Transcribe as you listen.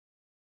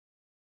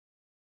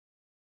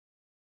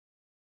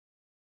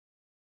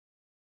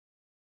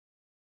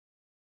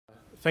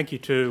Thank you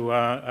to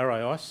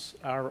RIOS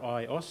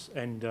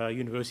and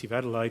University of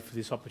Adelaide for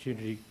this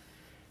opportunity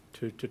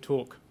to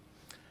talk.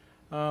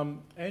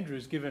 Andrew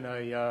has given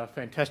a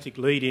fantastic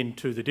lead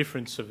into the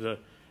difference of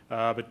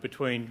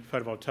between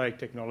photovoltaic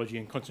technology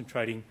and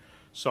concentrating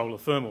solar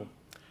thermal.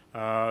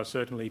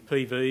 Certainly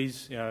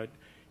PVs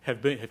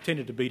have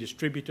tended to be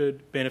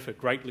distributed, benefit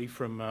greatly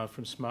from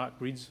smart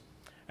grids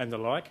and the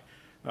like.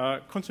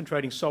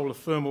 Concentrating solar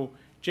thermal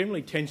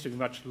generally tends to be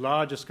much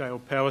larger scale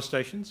power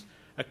stations,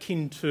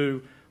 akin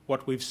to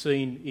what we've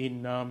seen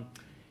in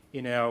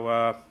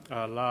our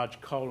large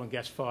coal and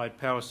gas-fired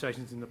power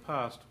stations in the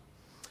past.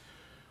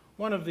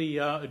 One of the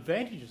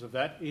advantages of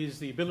that is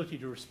the ability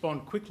to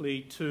respond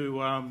quickly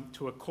to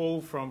a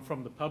call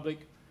from the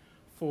public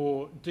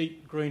for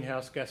deep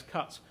greenhouse gas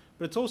cuts.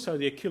 But it's also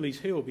the Achilles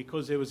heel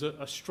because there was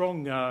a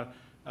strong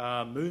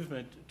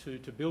movement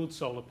to build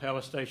solar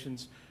power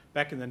stations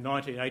back in the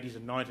 1980s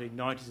and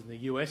 1990s in the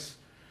US.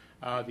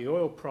 The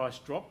oil price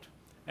dropped,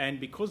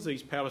 and because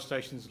these power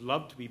stations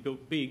love to be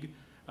built big,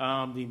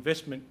 the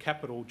investment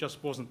capital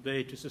just wasn't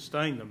there to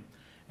sustain them.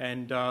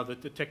 And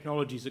the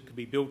technologies that could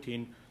be built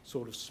in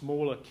sort of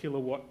smaller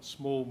kilowatt,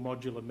 small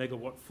modular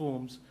megawatt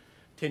forms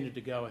tended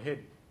to go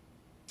ahead.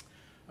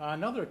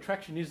 Another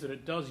attraction is that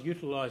it does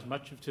utilise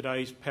much of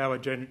today's power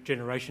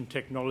generation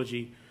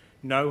technology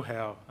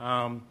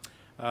know-how.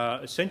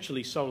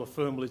 Essentially, solar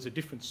thermal is a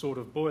different sort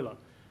of boiler.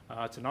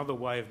 It's another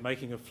way of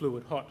making a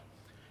fluid hot.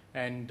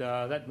 And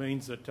that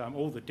means that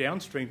all the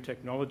downstream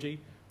technology,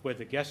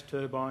 whether gas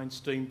turbines,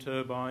 steam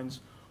turbines,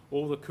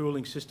 all the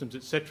cooling systems,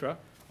 etc.,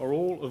 are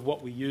all of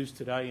what we use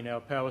today in our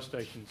power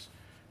stations.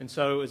 And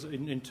so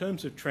in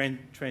terms of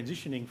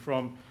transitioning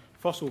from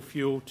fossil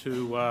fuel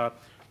to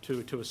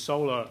a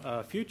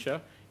solar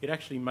future, it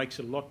actually makes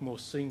it a lot more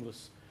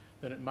seamless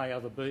than it may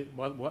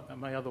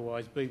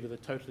otherwise be with a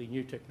totally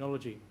new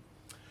technology.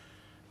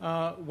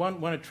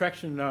 One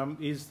attraction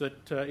is the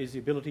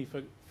ability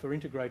for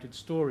integrated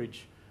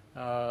storage.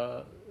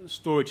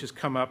 Storage has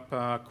come up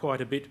quite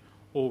a bit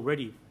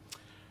already.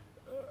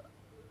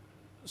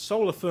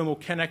 Solar thermal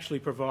can actually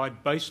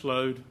provide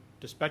baseload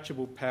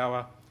dispatchable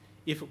power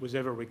if it was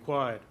ever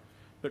required.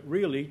 But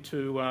really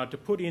to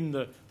put in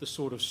the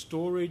sort of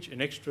storage,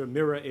 an extra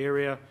mirror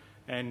area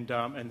and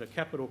the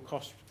capital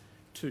cost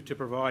to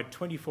provide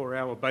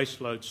 24-hour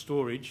baseload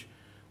storage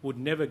would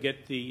never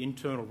get the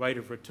internal rate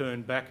of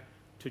return back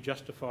to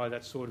justify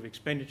that sort of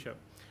expenditure.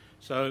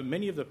 So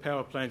many of the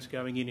power plants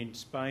going in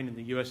Spain and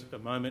the US at the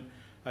moment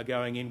are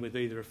going in with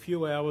either a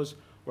few hours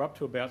or up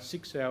to about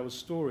 6 hours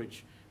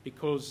storage,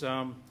 because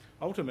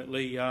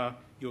ultimately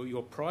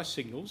your price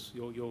signals,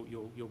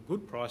 your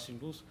good price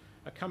signals,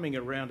 are coming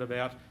around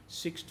about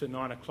 6 to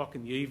 9 o'clock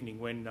in the evening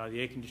when the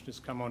air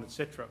conditioners come on,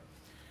 etc.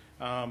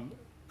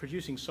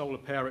 Producing solar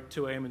power at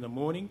 2 a.m. in the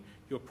morning,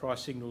 your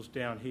price signal's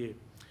down here.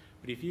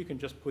 But if you can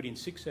just put in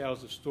 6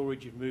 hours of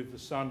storage, you've moved the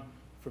sun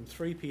from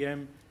 3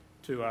 p.m.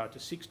 to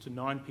 6 to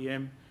 9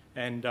 p.m.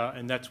 and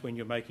that's when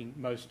you're making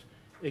most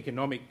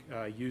economic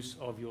use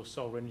of your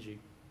solar energy,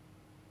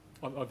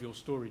 of your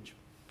storage.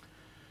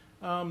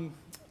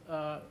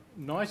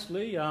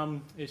 Nicely,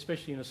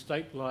 especially in a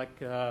state like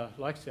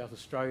South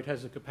Australia, it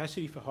has a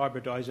capacity for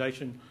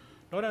hybridisation,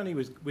 not only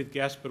with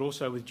gas but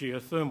also with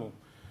geothermal.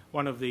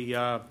 One of the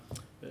a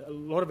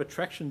lot of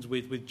attractions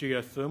with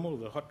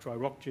geothermal, the hot dry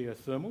rock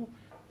geothermal,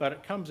 but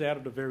it comes out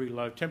at a very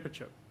low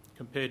temperature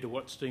compared to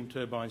what steam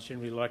turbines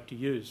generally like to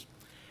use.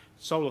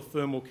 Solar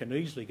thermal can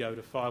easily go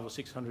to 500 or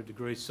 600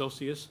 degrees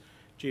Celsius.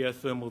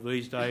 Geothermal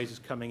these days is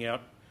coming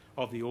out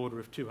of the order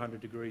of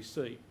 200 degrees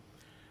C.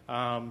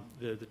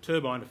 The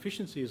turbine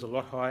efficiency is a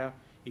lot higher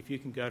if you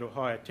can go to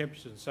higher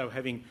temperatures, and so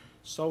having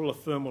solar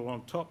thermal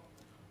on top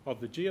of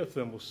the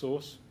geothermal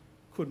source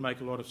could make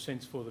a lot of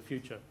sense for the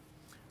future.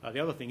 The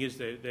other thing is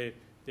they're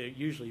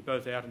usually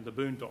both out in the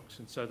boondocks,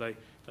 and so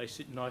they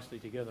sit nicely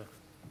together.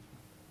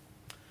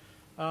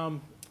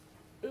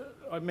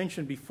 I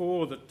mentioned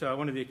before that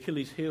one of the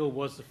Achilles heel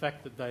was the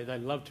fact that they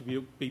love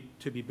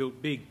to be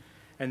built big,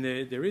 and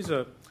there is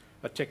a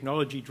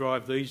technology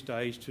drive these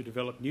days to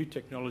develop new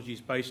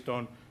technologies based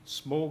on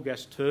small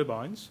gas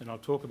turbines, and I'll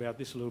talk about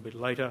this a little bit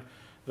later,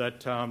 that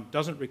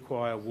doesn't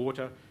require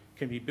water,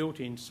 can be built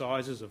in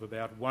sizes of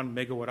about 1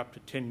 megawatt up to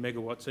 10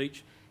 megawatts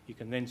each. You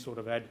can then sort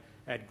of add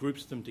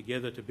groups of them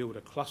together to build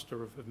a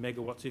cluster of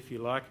megawatts if you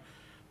like,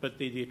 but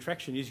the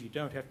attraction is you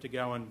don't have to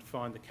go and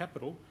find the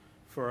capital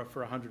for a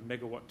 100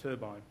 megawatt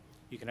turbine.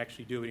 You can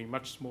actually do it in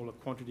much smaller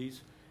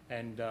quantities,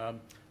 and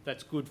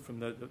that's good from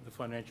the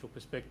financial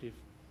perspective.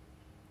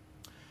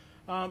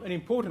 And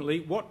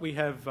importantly, what we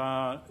have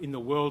in the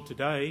world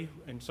today,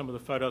 and some of the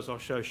photos I'll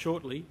show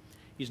shortly,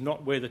 is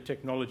not where the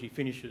technology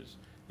finishes.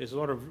 There's a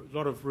lot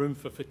of room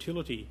for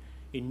fertility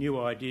in new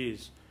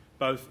ideas,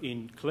 both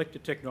in collector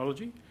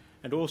technology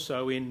and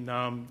also in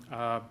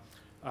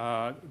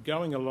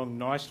going along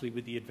nicely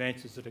with the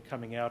advances that are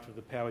coming out of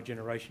the power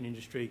generation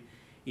industry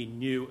in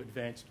new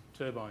advanced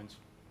turbines.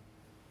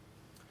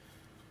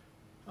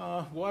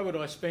 Why would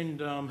I spend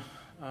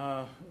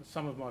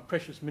some of my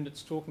precious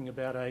minutes talking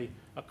about a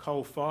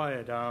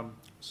coal-fired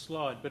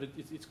slide? But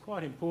it's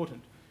quite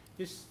important.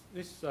 we'll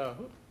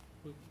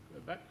go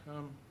back.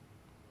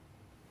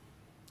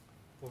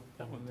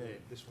 That one there.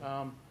 This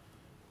one.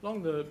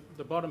 Along the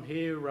bottom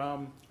here,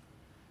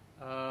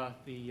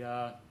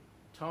 the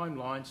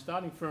timeline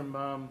starting from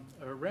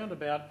around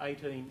about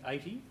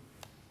 1880,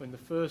 when the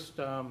first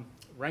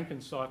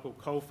Rankine cycle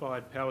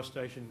coal-fired power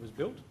station was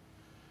built,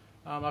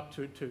 up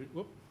to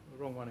whoop, the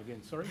wrong one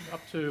again. Sorry,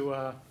 up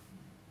to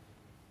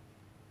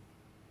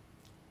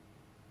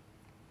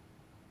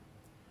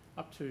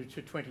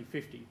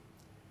 2050.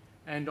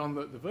 And on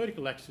the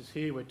vertical axis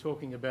here, we're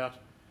talking about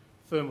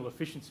thermal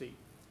efficiency.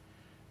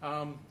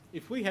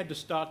 If we had to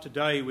start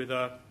today with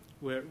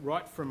we're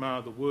right from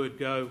the word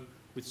go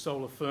with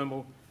solar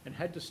thermal, and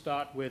had to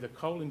start where the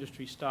coal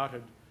industry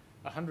started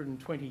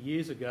 120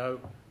 years ago,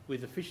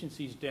 with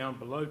efficiencies down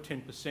below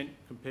 10%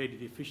 compared to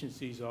the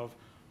efficiencies of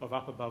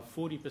up above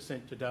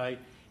 40% today,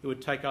 it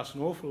would take us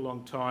an awful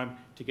long time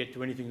to get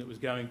to anything that was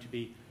going to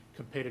be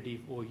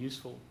competitive or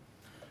useful.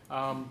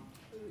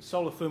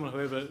 Solar thermal,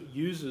 however,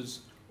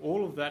 uses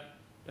all of that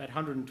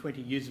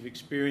 120 years of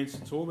experience.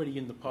 It's already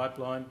in the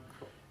pipeline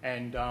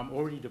and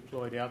already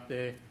deployed out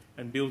there,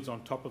 and builds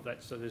on top of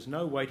that. So there's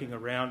no waiting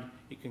around.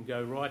 It can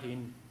go right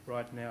in,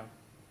 right now.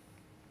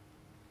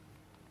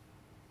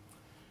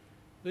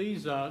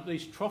 These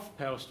trough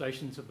power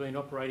stations have been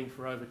operating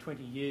for over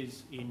 20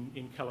 years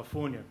in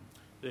California.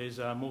 There's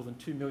more than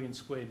 2 million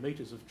square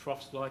metres of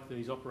troughs like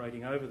these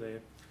operating over there.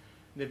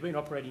 And they've been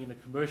operating in a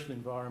commercial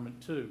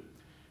environment too.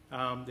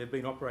 They've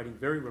been operating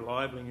very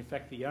reliably. In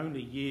fact, the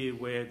only year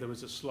where there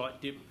was a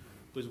slight dip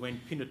was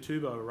when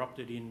Pinatubo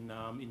erupted in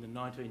the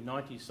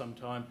 1990s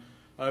sometime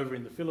over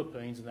in the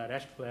Philippines, and that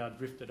ash cloud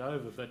drifted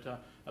over.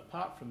 But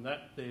apart from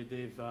that,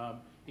 they've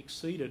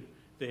exceeded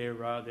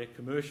their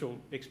commercial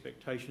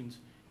expectations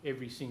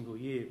every single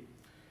year.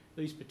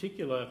 These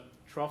particular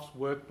troughs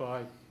work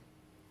by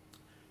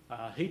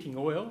heating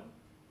oil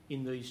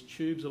in these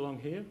tubes along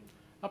here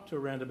up to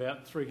around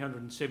about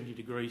 370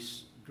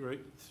 degrees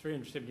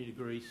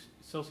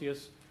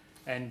Celsius,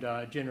 and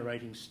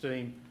generating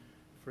steam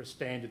for a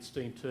standard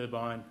steam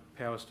turbine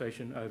power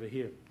station over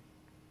here.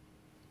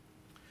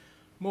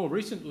 More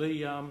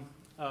recently,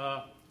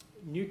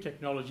 new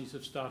technologies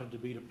have started to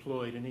be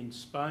deployed, and in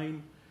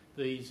Spain,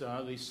 these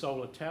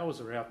solar towers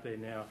are out there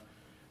now.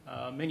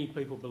 Many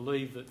people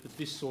believe that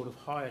this sort of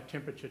higher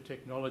temperature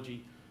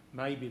technology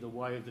may be the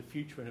way of the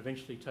future and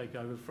eventually take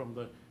over from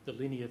the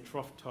linear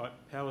trough type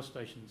power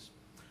stations.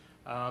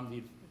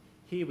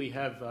 Here we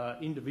have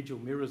individual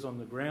mirrors on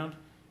the ground,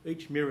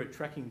 each mirror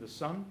tracking the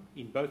sun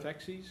in both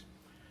axes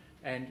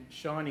and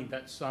shining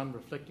that sun,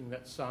 reflecting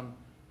that sun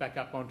back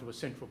up onto a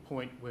central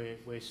point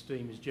where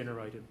steam is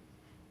generated.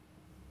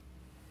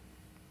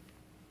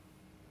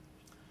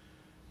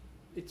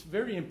 It's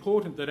very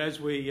important that as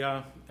we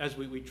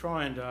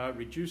try and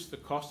reduce the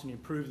cost and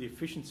improve the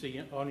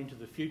efficiency on into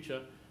the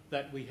future,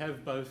 that we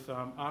have both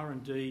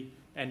R&D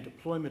and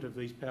deployment of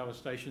these power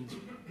stations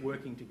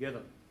working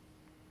together.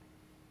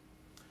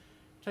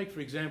 Take, for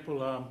example,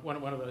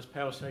 one of those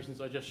power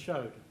stations I just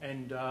showed,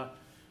 and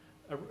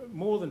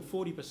more than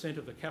 40%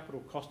 of the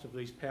capital cost of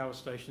these power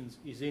stations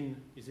is in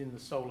the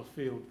solar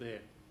field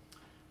there,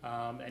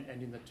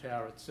 and in the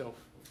tower itself.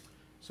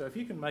 So if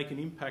you can make an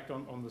impact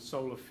on the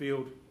solar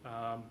field,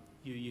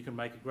 you can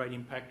make a great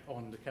impact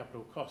on the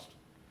capital cost.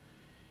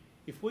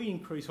 If we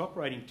increase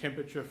operating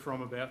temperature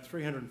from about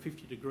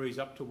 350 degrees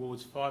up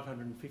towards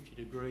 550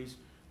 degrees,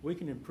 we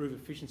can improve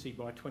efficiency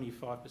by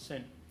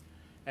 25%.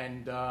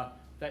 And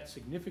that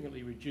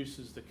significantly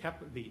reduces the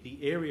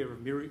area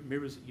of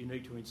mirrors that you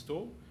need to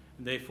install,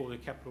 and therefore the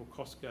capital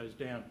cost goes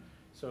down.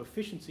 So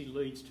efficiency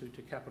leads to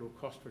capital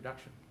cost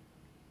reduction.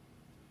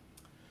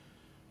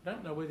 I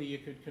don't know whether you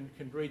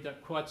can read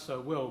that quite so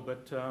well,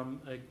 but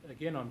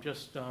again, I'm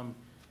just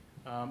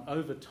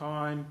over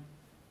time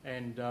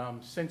and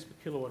cents per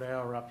kilowatt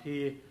hour up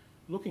here,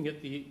 looking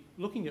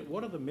at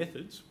what are the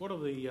methods, what are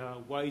the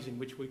ways in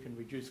which we can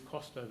reduce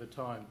cost over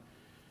time.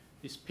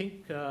 This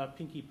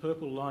pinky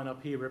purple line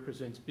up here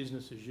represents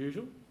business as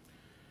usual.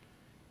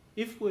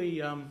 If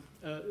we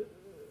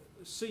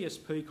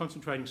CSP,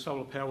 concentrating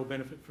solar power, will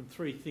benefit from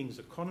three things: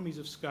 economies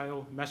of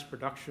scale, mass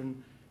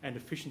production, and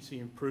efficiency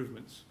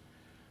improvements.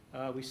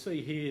 We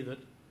see here that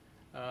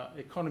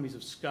economies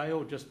of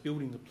scale, just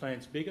building the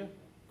plants bigger,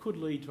 could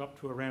lead to up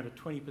to around a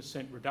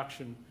 20%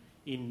 reduction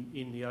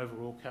in the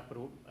overall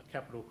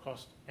capital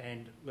cost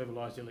and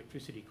levelised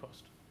electricity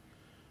cost.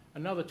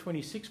 Another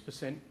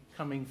 26%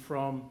 coming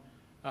from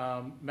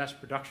mass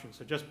production,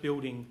 so just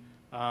building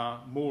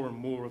more and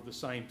more of the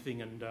same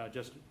thing and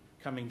just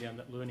coming down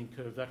that learning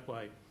curve that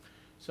way.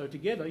 So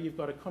together you've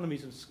got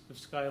economies of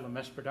scale and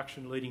mass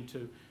production leading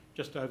to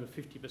just over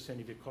 50%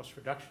 of your cost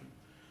reduction.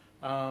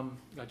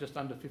 Just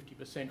under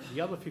 50%.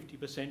 The other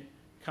 50%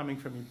 coming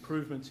from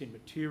improvements in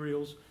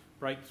materials,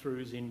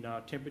 breakthroughs in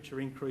temperature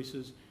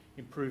increases,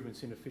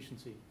 improvements in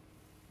efficiency.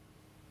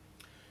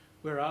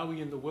 Where are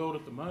we in the world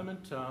at the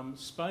moment?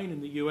 Spain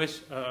and the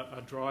US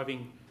are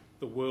driving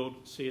the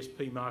world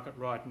CSP market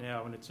right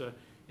now, and it's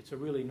a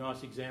really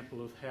nice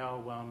example of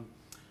how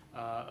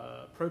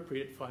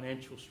appropriate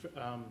financial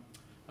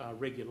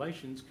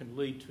regulations can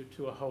lead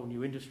to a whole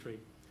new industry.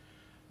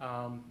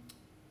 The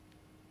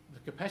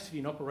capacity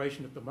in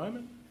operation at the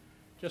moment,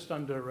 just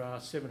under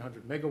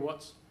 700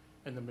 megawatts,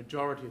 and the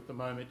majority at the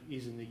moment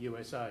is in the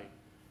USA.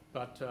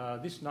 But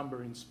this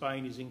number in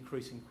Spain is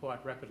increasing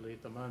quite rapidly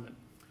at the moment.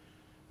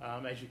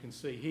 As you can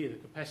see here, the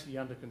capacity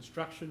under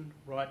construction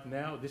right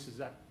now, this is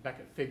back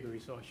at February,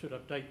 so I should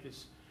update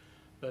this,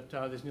 but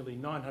there's nearly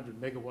 900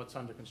 megawatts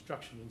under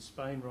construction in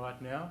Spain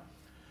right now.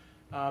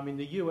 In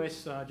the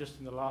US, just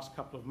in the last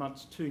couple of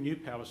months, 2 new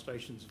power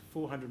stations,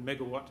 400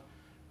 megawatt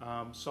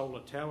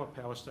solar tower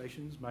power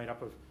stations made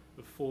up of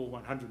 4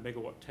 100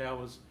 megawatt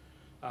towers,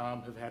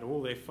 have had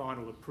all their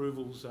final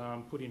approvals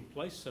put in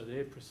place, so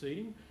they're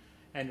proceeding,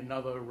 and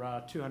another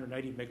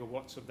 280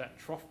 megawatts of that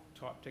trough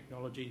type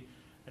technology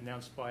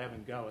announced by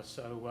Abengoa.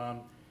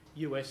 So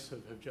US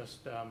have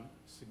just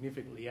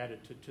significantly added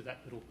to that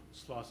little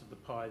slice of the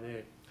pie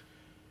there,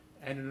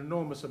 and an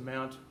enormous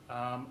amount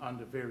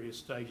under various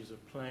stages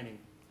of planning.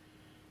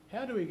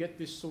 How do we get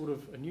this sort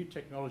of a new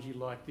technology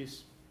like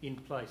this in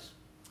place?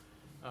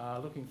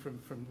 Looking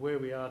from where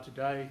we are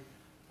today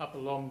up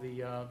along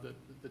the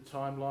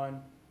timeline,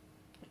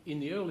 in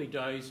the early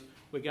days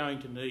we're going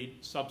to need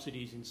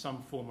subsidies in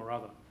some form or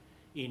other.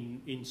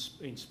 In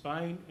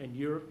Spain and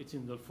Europe it's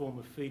in the form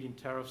of feed-in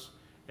tariffs,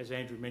 as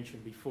Andrew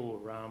mentioned before,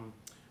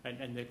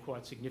 and they're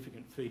quite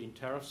significant feed-in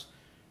tariffs.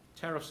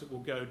 Tariffs that will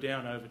go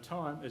down over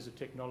time as the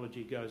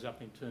technology goes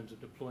up in terms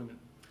of deployment.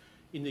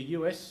 In the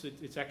US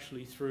it's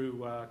actually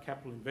through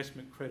capital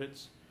investment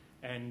credits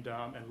and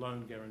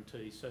loan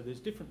guarantees. So there's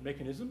different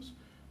mechanisms,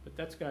 but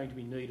that's going to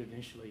be needed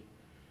initially.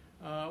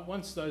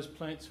 Once those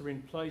plants are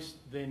in place,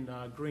 then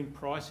green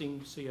pricing,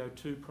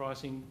 CO2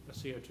 pricing, a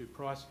CO2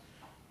 price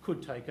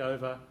could take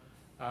over,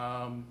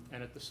 and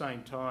at the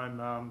same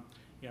time,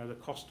 you know, the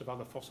cost of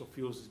other fossil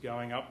fuels is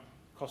going up,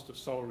 cost of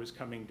solar is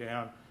coming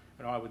down,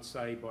 and I would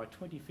say by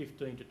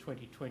 2015 to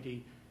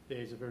 2020,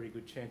 there's a very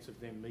good chance of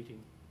them meeting.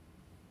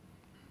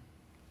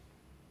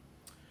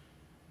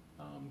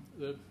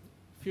 The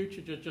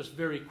future, just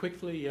very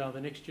quickly,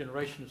 the next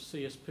generation of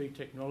CSP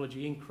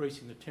technology,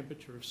 increasing the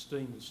temperature of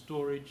steam and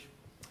storage.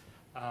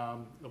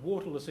 The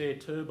waterless air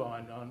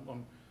turbine,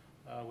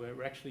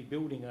 we're actually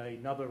building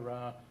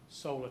another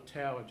solar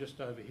tower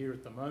just over here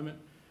at the moment,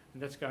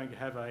 and that's going to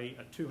have a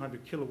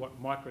 200 kilowatt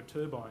micro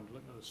turbine,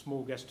 a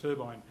small gas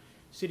turbine,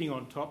 sitting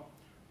on top,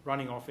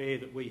 running off air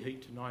that we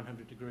heat to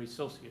 900 degrees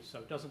Celsius, so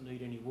it doesn't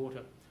need any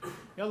water.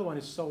 The other one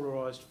is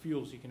solarised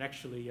fuels. You can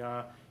actually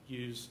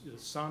use the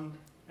sun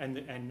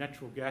and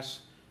natural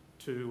gas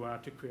to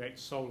create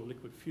solar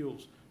liquid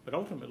fuels. But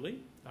ultimately,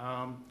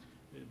 a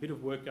bit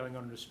of work going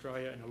on in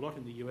Australia and a lot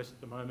in the US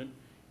at the moment,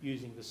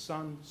 using the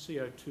sun,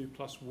 CO2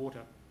 plus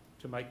water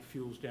to make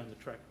fuels down the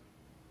track.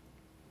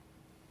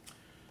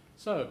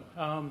 So,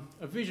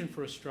 a vision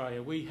for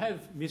Australia. We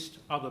have missed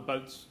other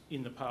boats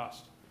in the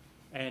past,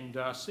 and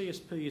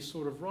CSP is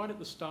sort of right at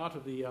the start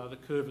of the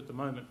curve at the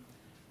moment,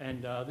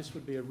 and this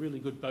would be a really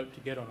good boat to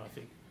get on, I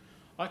think.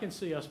 I can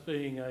see us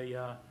being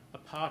a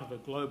part of a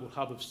global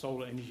hub of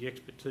solar energy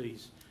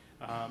expertise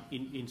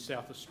in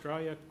South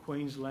Australia,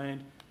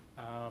 Queensland,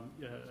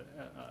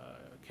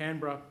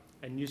 Canberra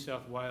and New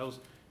South Wales.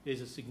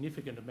 There's a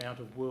significant amount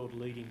of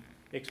world-leading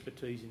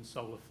expertise in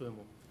solar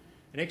thermal.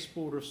 An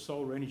exporter of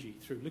solar energy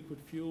through liquid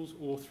fuels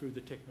or through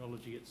the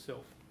technology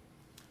itself.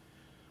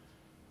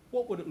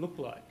 What would it look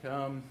like?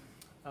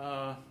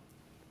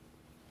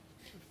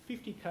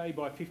 50k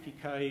by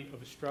 50k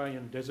of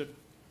Australian desert.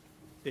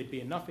 There'd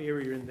be enough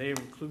area in there,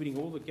 including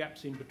all the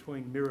gaps in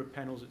between mirror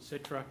panels,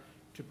 etc.,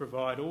 to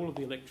provide all of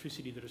the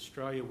electricity that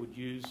Australia would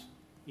use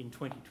in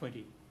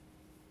 2020.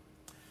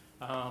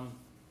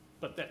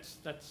 But that's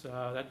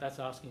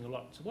asking a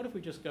lot. So what if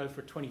we just go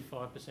for a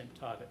 25%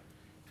 target?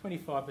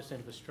 25%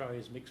 of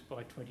Australia's mix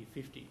by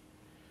 2050.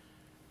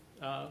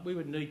 We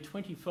would need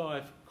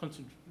 25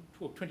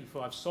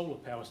 solar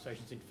power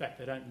stations. In fact,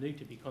 they don't need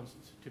to be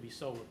concentrating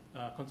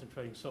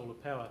solar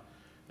power.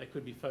 They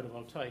could be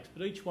photovoltaics,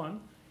 but each one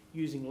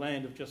using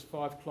land of just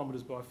 5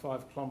 kilometres by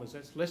 5 kilometres.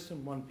 That's less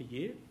than one per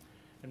year,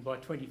 and by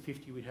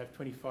 2050 we'd have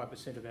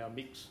 25% of our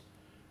mix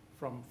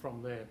from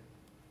there.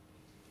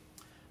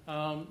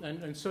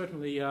 And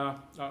certainly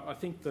I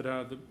think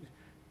that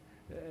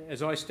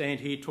as I stand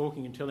here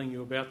talking and telling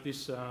you about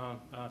this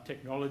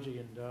technology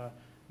and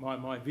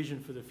my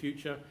vision for the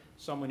future,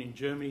 someone in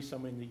Germany,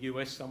 someone in the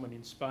US, someone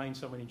in Spain,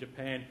 someone in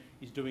Japan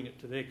is doing it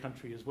to their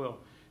country as well.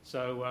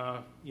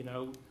 So, you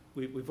know,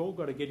 we've all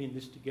got to get in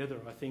this together,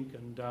 I think,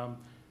 and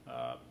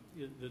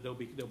there'll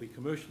be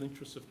commercial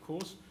interests, of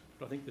course,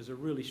 but I think there's a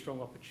really strong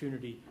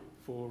opportunity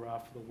for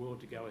the world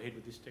to go ahead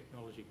with this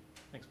technology.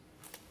 Thanks.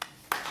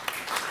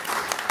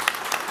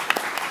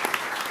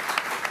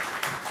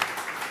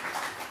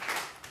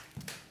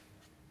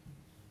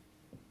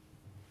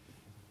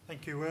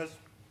 Thank you, Wes.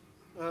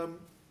 Well,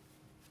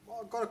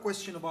 I've got a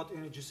question about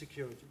energy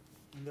security.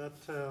 In that,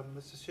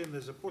 let's assume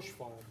there's a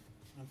bushfire,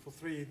 and for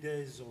 3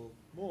 days or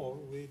more,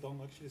 we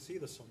don't actually see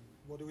the sun.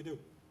 What do we do?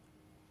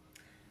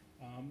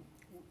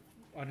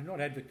 I do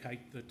not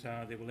advocate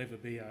that there will ever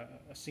be a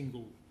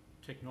single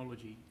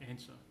technology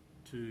answer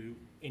to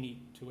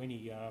any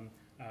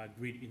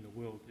grid in the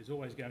world. There's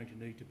always going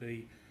to need to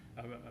be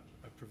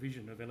a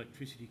provision of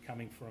electricity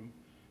coming from,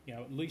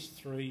 at least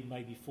 3,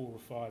 maybe 4 or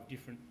 5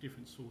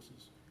 different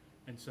sources.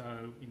 And so,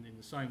 in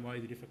the same way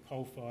that if a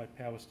coal-fired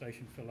power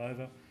station fell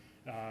over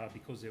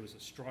because there was a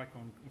strike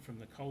from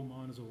the coal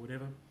miners or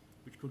whatever,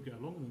 which could go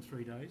longer than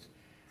 3 days,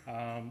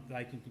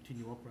 they can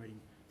continue operating.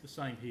 The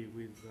same here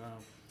with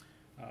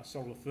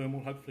solar thermal.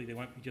 Hopefully there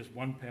won't be just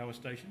one power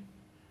station,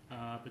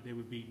 but there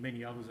would be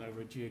many others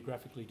over a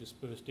geographically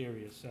dispersed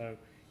area. So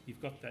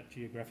you've got that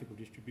geographical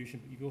distribution,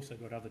 but you've also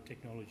got other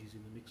technologies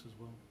in the mix as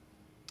well.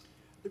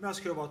 Let me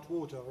ask you about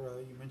water.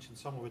 You mentioned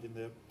some of it in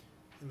there.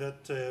 In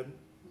that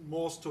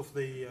most of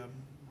the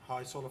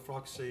high solar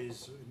flux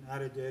is in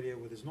arid area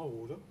where there's no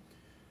water,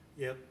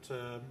 yet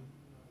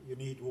you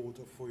need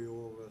water for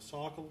your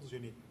cycles, you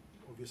need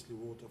obviously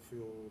water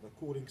for the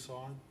cooling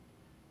side.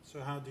 So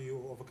how do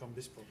you overcome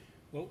this problem?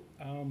 Well,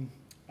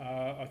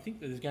 I think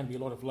that there's going to be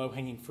a lot of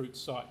low-hanging fruit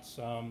sites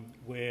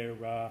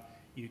where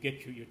you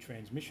get your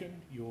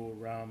transmission, your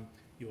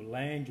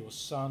land, your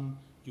sun,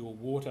 your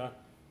water,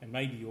 and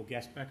maybe your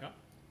gas backup,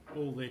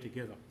 all there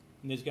together.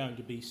 And there's going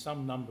to be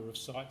some number of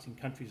sites in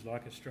countries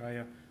like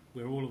Australia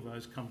where all of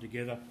those come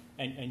together,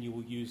 and you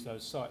will use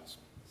those sites.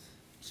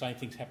 Same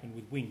things happen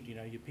with wind.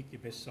 You pick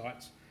your best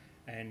sites,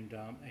 and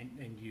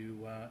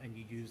you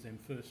use them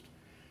first.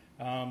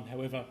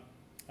 However,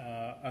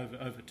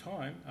 over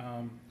time,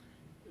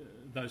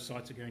 those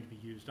sites are going to be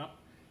used up.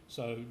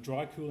 So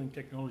dry cooling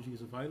technology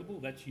is available.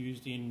 That's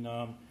used in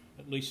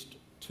at least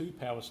 2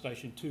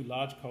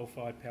 large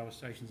coal-fired power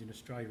stations in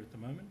Australia at the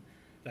moment.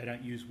 They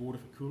don't use water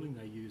for cooling,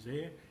 they use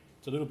air.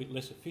 It's a little bit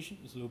less efficient,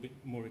 it's a little bit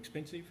more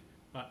expensive,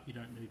 but you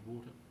don't need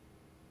water.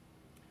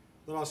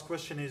 The last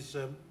question is,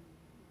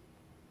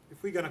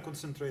 if we're going to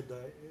concentrate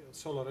the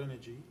solar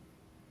energy,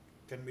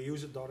 can we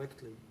use it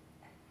directly?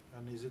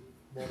 And is it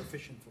more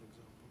efficient, for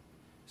example,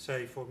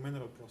 say for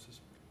mineral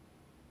processing?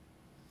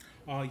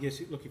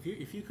 Yes. Look,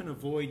 if you can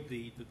avoid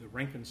the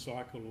Rankine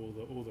cycle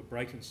or the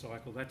Brayton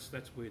cycle, that's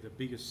where the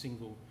biggest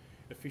single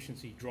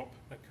efficiency drop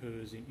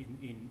occurs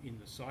in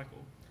the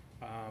cycle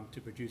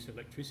to produce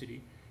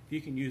electricity. If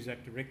you can use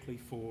that directly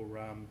for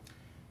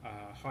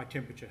high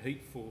temperature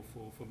heat for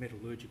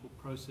metallurgical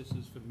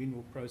processes, for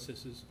mineral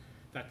processes,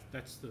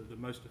 that's the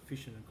most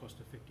efficient and cost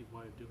effective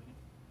way of doing it.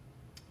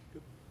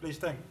 Good. Please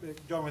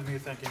join with me in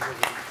thanking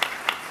Wes.